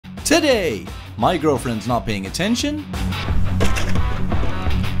Today, my girlfriend's not paying attention.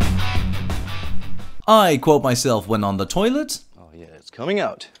 I quote myself when on the toilet. Oh yeah, it's coming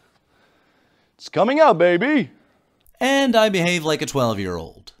out. It's coming out, baby! And I behave like a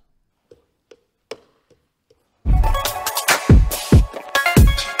 12-year-old.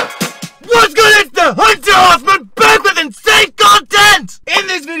 What's good? It's the Hunter Hoffman back with insane content! In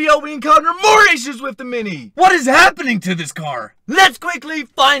this video, we encounter more issues with the Mini. What is happening to this car? Let's quickly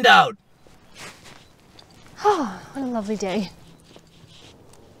find out. Oh, what a lovely day.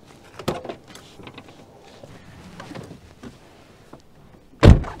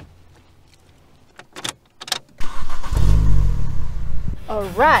 All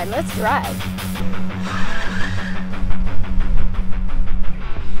right, let's drive.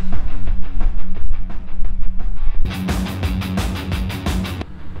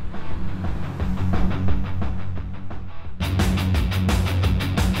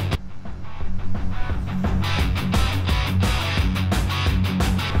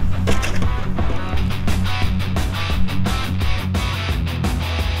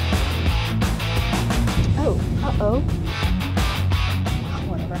 Uh-oh.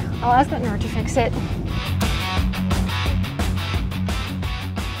 Whatever. I'll ask that nerd to fix it.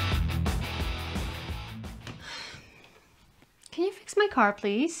 Can you fix my car,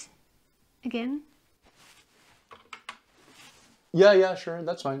 please? Again? Yeah, sure.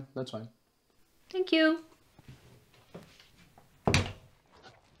 That's fine. Thank you.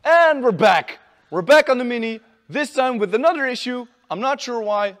 And we're back! We're back on the Mini, this time with another issue. I'm not sure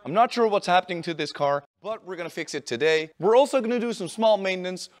why, I'm not sure what's happening to this car, but we're gonna fix it today. We're also gonna do some small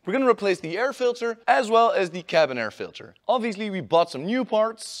maintenance. We're gonna replace the air filter as well as the cabin air filter. Obviously, we bought some new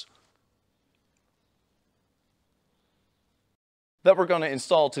parts that we're gonna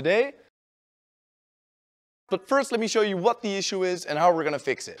install today. But first, let me show you what the issue is and how we're gonna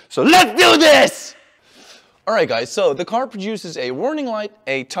fix it. So let's do this! Alright guys, so the car produces a warning light,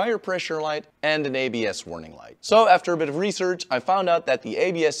 a tire pressure light, and an ABS warning light. So after a bit of research, I found out that the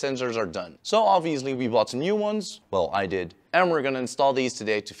ABS sensors are done. So obviously we bought some new ones, well I did, and we're gonna install these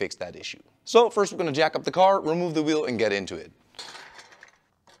today to fix that issue. So first we're gonna jack up the car, remove the wheel, and get into it.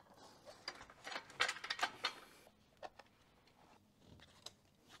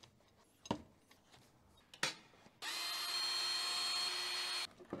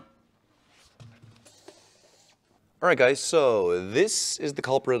 Alright guys, so this is the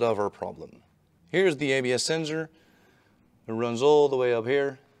culprit of our problem. Here's the ABS sensor. It runs all the way up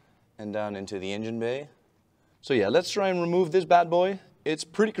here and down into the engine bay. So yeah, let's try and remove this bad boy. It's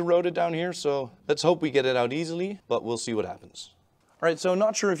pretty corroded down here, so let's hope we get it out easily, but we'll see what happens. Alright, so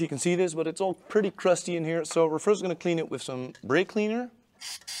not sure if you can see this, but it's all pretty crusty in here. So we're first going to clean it with some brake cleaner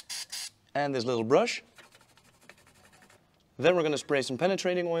and this little brush. Then we're going to spray some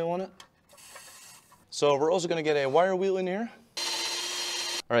penetrating oil on it. So we're also going to get a wire wheel in here.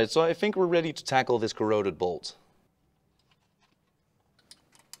 Alright, so I think we're ready to tackle this corroded bolt.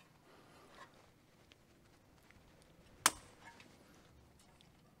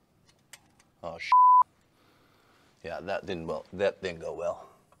 Oh sh**. Yeah, that didn't go well.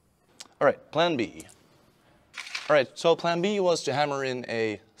 Alright, plan B. Alright, so plan B was to hammer in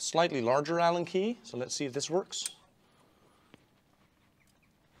a slightly larger Allen key. So let's see if this works.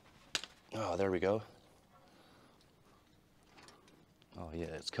 Oh, there we go. Oh yeah,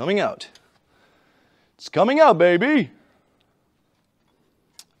 it's coming out. It's coming out, baby!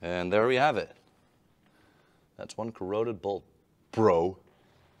 And there we have it. That's one corroded bolt, bro.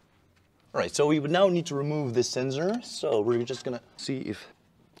 Alright, so we would now need to remove this sensor. So we're just gonna see if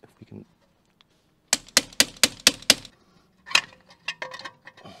we can...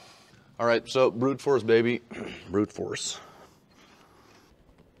 Alright, so brute force, baby. Brute force.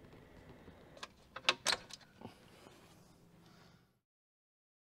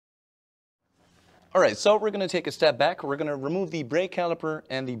 Alright, so we're going to take a step back. We're going to remove the brake caliper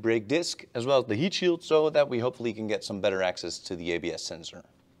and the brake disc, as well as the heat shield, so that we hopefully can get some better access to the ABS sensor.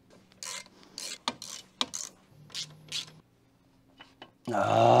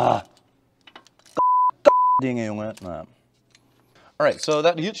 Alright, so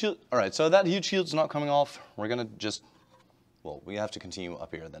that heat shield's not coming off. We're going to just, well, we have to continue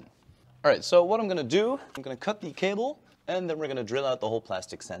up here then. Alright, so what I'm going to do, I'm going to cut the cable, and then we're going to drill out the whole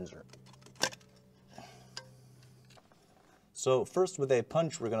plastic sensor. So first with a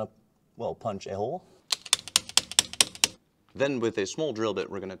punch, we're gonna, well, punch a hole. Then with a small drill bit,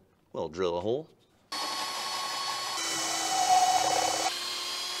 we're gonna, well, drill a hole.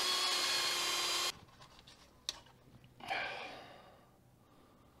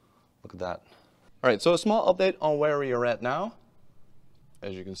 Look at that. All right, so a small update on where we are at now.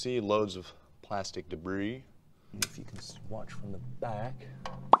 As you can see, loads of plastic debris. If you can watch from the back,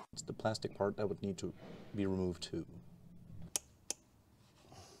 it's the plastic part that would need to be removed too.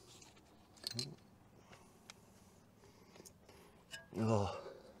 Oh,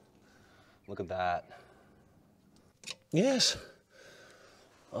 look at that. Yes.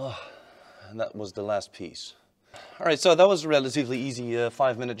 Oh, and that was the last piece. All right, so that was a relatively easy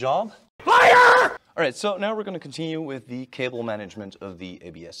 5-minute job. Fire! All right, so now we're going to continue with the cable management of the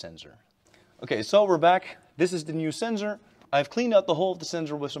ABS sensor. Okay, so we're back. This is the new sensor. I've cleaned out the whole of the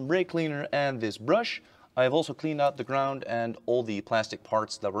sensor with some brake cleaner and this brush. I have also cleaned out the ground and all the plastic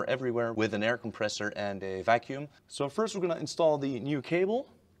parts that were everywhere with an air compressor and a vacuum. So first we're going to install the new cable,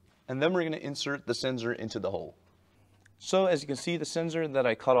 and then we're going to insert the sensor into the hole. So as you can see, the sensor that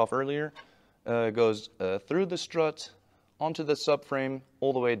I cut off earlier goes through the strut, onto the subframe,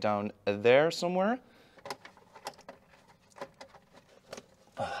 all the way down there somewhere.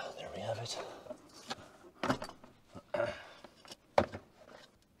 There we have it.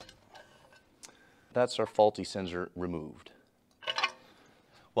 That's our faulty sensor removed.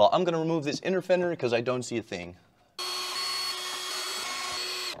 Well, I'm going to remove this inner fender because I don't see a thing.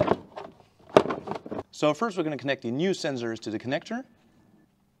 So first we're going to connect the new sensors to the connector.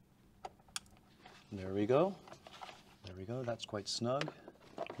 There we go. There we go, that's quite snug.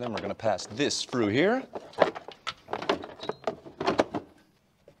 Then we're going to pass this through here.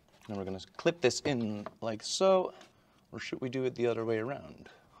 And we're going to clip this in like so. Or should we do it the other way around?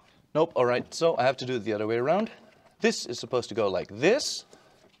 Nope, all right, so I have to do it the other way around. This is supposed to go like this.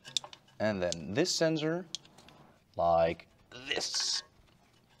 And then this sensor like this.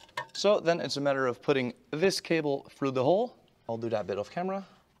 So then it's a matter of putting this cable through the hole. I'll do that bit off camera.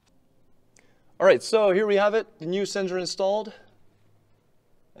 All right, so here we have it, the new sensor installed,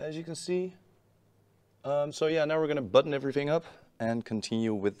 as you can see. So yeah, now we're gonna button everything up and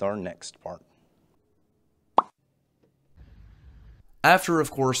continue with our next part. After, of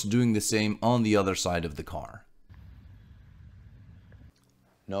course, doing the same on the other side of the car.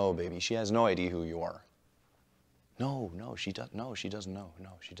 No, baby, she has no idea who you are. No, she doesn't know. No, she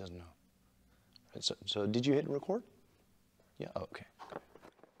doesn't know. So did you hit record? Yeah, okay.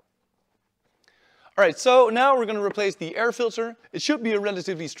 All right, so now we're going to replace the air filter. It should be a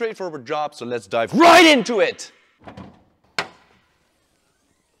relatively straightforward job, so let's dive right into it.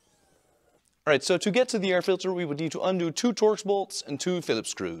 All right, so to get to the air filter, we would need to undo 2 Torx bolts and 2 Phillips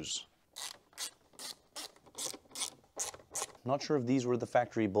screws. Not sure if these were the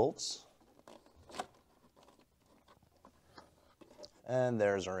factory bolts. And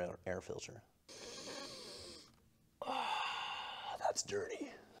there's our air filter. Oh, that's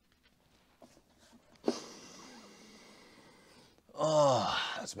dirty. Oh,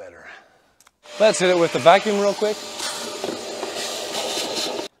 that's better. Let's hit it with the vacuum real quick.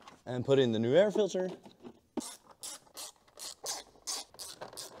 And put in the new air filter.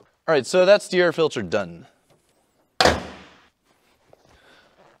 All right, so that's the air filter done.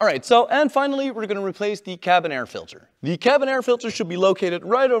 All right, so, and finally, we're gonna replace the cabin air filter. The cabin air filter should be located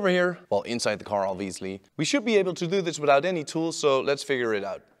right over here, well, inside the car, obviously. We should be able to do this without any tools, so let's figure it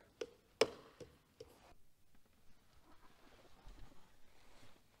out.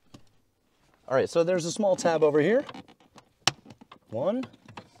 All right, so there's a small tab over here. 1,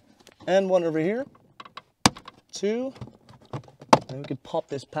 and 1 over here. 2, and we could pop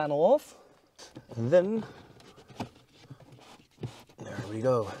this panel off. And then, there we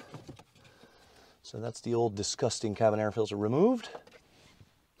go. So that's the old disgusting cabin air filter removed.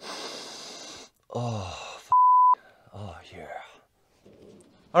 Oh, oh yeah.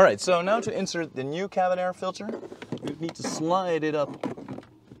 All right, so now to insert the new cabin air filter, we need to slide it up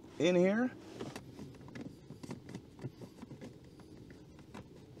in here.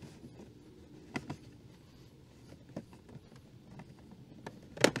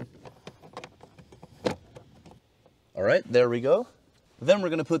 All right, there we go. Then we're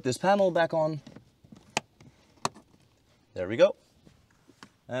going to put this panel back on. There we go.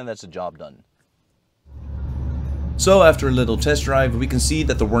 And that's the job done. So after a little test drive, we can see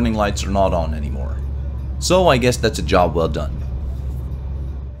that the warning lights are not on anymore. So I guess that's a job well done.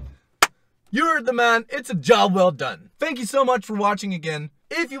 You heard the man, it's a job well done. Thank you so much for watching again.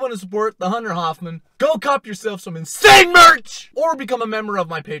 If you want to support the Hunter Hoffman, go cop yourself some insane merch or become a member of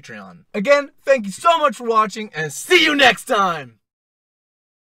my Patreon. Again, thank you so much for watching and see you next time.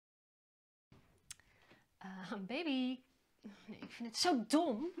 Baby, ik vind het zo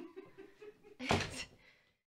dom.